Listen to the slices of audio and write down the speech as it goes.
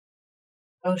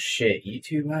Oh shit,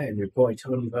 YouTube, I am your boy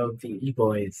Tony Vogue, the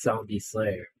eBoy Zombie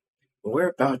Slayer. We're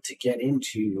about to get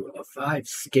into the 5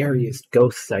 scariest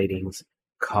ghost sightings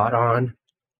caught on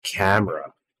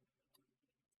camera.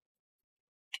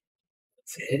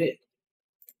 Let's hit it.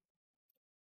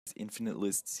 Infinite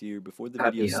lists here. Before the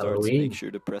video Happy starts, make Halloween. sure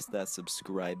to press that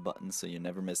subscribe button so you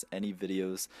never miss any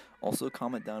videos. Also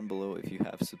comment down below if you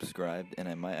have subscribed and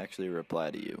I might actually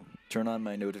reply to you. Turn on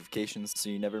my notifications so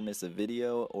you never miss a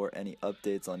video or any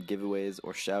updates on giveaways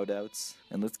or shoutouts.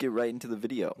 And let's get right into the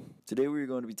video. Today we're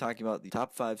going to be talking about the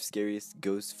top 5 scariest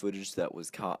ghost footage that was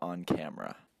caught on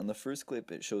camera. On the first clip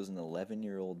it shows an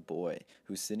 11-year-old boy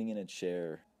who's sitting in a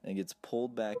chair and gets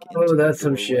pulled back Oh, into a that's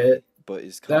some doorway, shit. but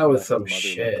is That caught by was his some mother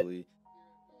shit. luckily.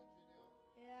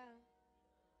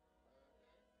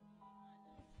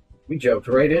 We jumped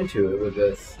right into it with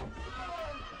this.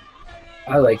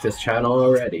 I like this channel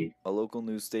already. A local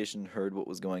news station heard what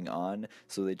was going on,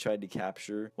 so they tried to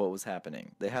capture what was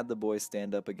happening. They had the boy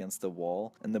stand up against a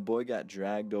wall, and the boy got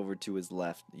dragged over to his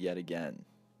left yet again.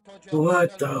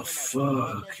 What the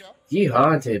fuck? You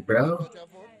haunted, bro.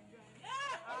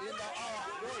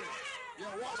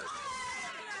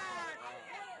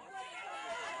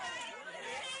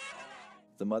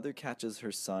 The mother catches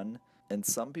her son, and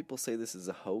some people say this is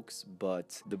a hoax,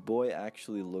 but the boy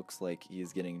actually looks like he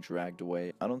is getting dragged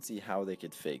away. I don't see how they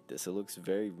could fake this. It looks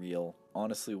very real.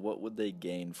 Honestly, what would they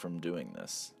gain from doing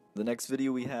this? The next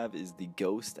video we have is the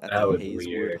ghost at That the was Hazelwood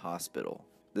weird. Hospital.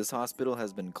 This hospital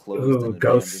has been closed Ooh, and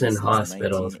ghosts abandoned in since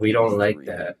hospitals. We don't like 1983.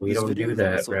 that. We This don't video do was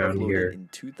that also around uploaded here. in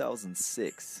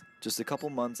 2006, just a couple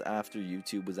months after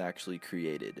YouTube was actually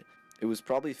created. It was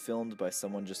probably filmed by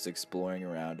someone just exploring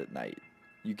around at night.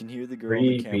 You can hear the girl on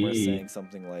the camera Creepy. saying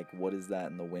something like, "What is that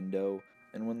in the window?"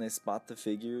 And when they spot the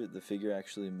figure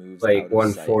actually moves Like out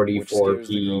of sight, which scares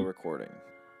the girl 144p. recording.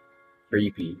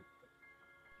 Creepy.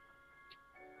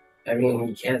 I mean,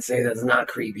 you can't say that's not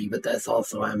creepy, but that's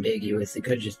also ambiguous. It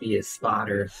could just be a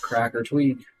spotter, crack or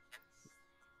tweak.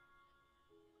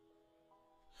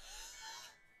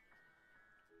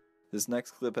 This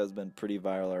next clip has been pretty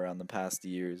viral around the past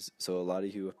years, so a lot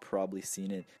of you have probably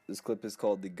seen it. This clip is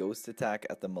called "The Ghost Attack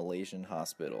at the Malaysian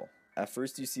Hospital." At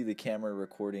first you see the camera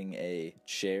recording a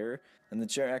chair, and the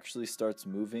chair actually starts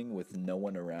moving with no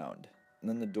one around. And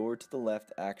then the door to the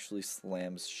left actually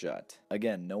slams shut.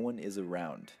 Again, no one is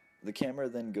around. The camera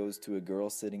then goes to a girl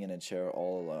sitting in a chair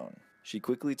all alone. She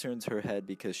quickly turns her head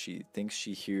because she thinks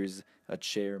she hears a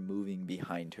chair moving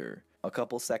behind her. A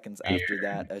couple seconds after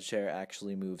that, a chair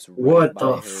actually moves right What by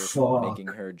the her, making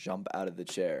fuck? her jump out of the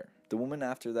chair. The woman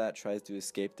after that tries to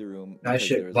escape the room That because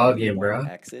there shit is only bugging, one bro.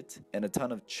 exit, and a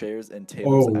ton of chairs and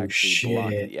tables Oh actually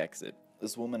block shit. the exit.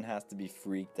 This woman has to be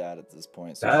freaked out at this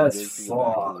point, so she That's goes to the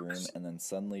back of the room fucked. and then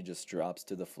suddenly just drops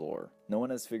to the floor. No one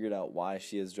has figured out why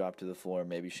she has dropped to the floor.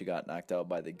 Maybe she got knocked out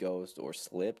by the ghost or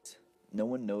slipped. No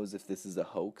one knows if this is a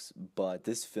hoax, but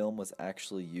this film was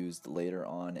actually used later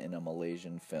on in a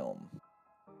Malaysian film.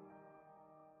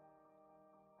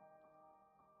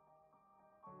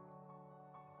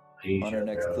 On our Asia,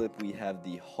 next bro. clip, we have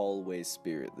the hallway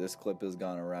spirit. This clip has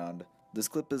gone around. This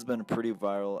clip has been pretty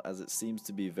viral as it seems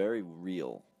to be very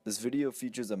real. This video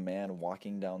features a man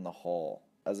walking down the hall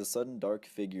as a sudden dark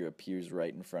figure appears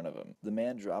right in front of him. The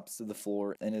man drops to the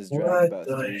floor and is dragged What about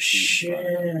the 3 feet in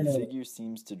front of him. The shit? figure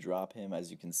seems to drop him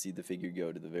as you can see the figure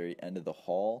go to the very end of the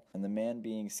hall, and the man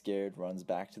being scared runs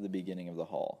back to the beginning of the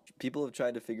hall. People have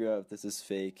tried to figure out if this is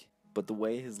fake, but the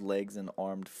way his legs and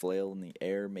arms flail in the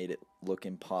air made it look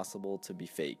impossible to be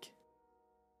fake.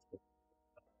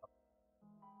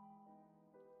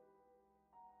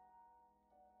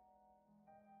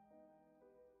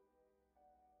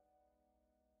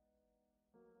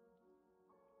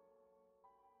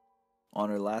 On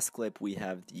our last clip, we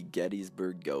have the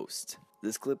Gettysburg Ghost.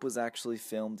 This clip was actually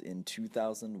filmed in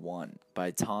 2001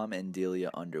 by Tom and Delia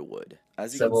Underwood.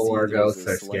 As you can Civil see, War there is ghosts a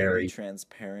are slightly scary.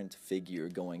 transparent figure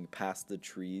going past the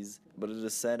trees, but it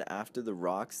is said after the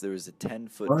rocks there is a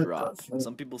 10-foot What the drop. fuck?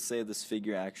 Some people say this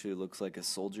figure actually looks like a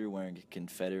soldier wearing a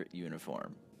Confederate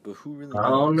uniform. But who really I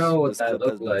don't knows? know what This that clip has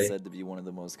looked been like. said to be one of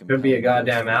the most Could be a compelling ghost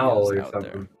goddamn owl videos or out there.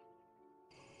 something.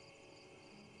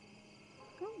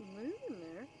 Don't move in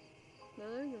there.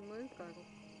 No, there's a motorcycle.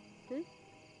 See?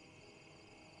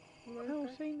 I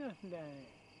don't see nothing down there.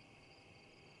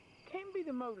 Can't be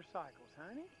the motorcycles,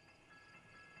 honey.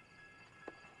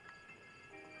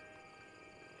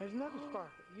 There's another sparkle.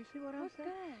 You see what I'm What's saying?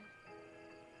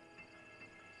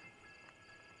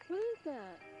 that? What is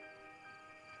that?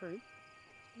 Tree.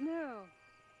 No.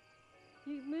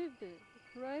 You moved it,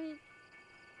 right?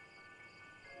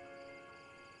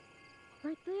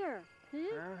 Right there. See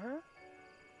it? Uh-huh.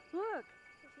 Look.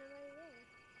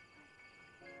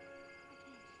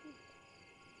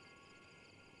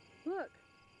 Look.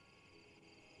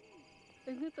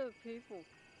 Isn't it those people?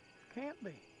 Can't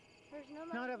be. There's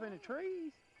nobody. Not up in down the there.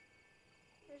 trees.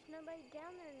 There's nobody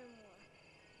down there no more.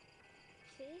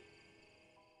 See?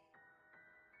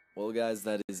 Well, guys,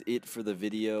 that is it for the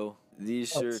video.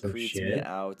 These That's sure some creeps me shit.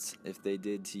 out. If they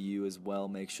did to you as well,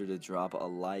 make sure to drop a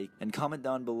like and comment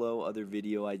down below other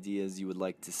video ideas you would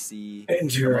like to see. I'm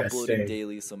uploading Interesting.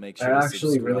 daily, so make sure I to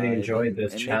actually really subscribe, enjoyed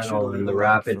this and make sure to channel leave and a the like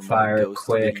rapid for more fire, ghost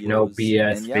quick, no videos.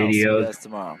 BS And yeah, I'll see you videos guys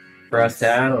tomorrow. for us to Peace.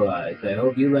 analyze. I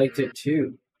hope you liked it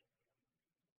too.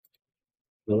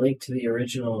 The link to the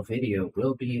original video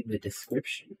will be in the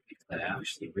description because I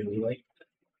actually really liked it.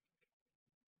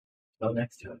 Till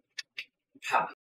next time. Ha!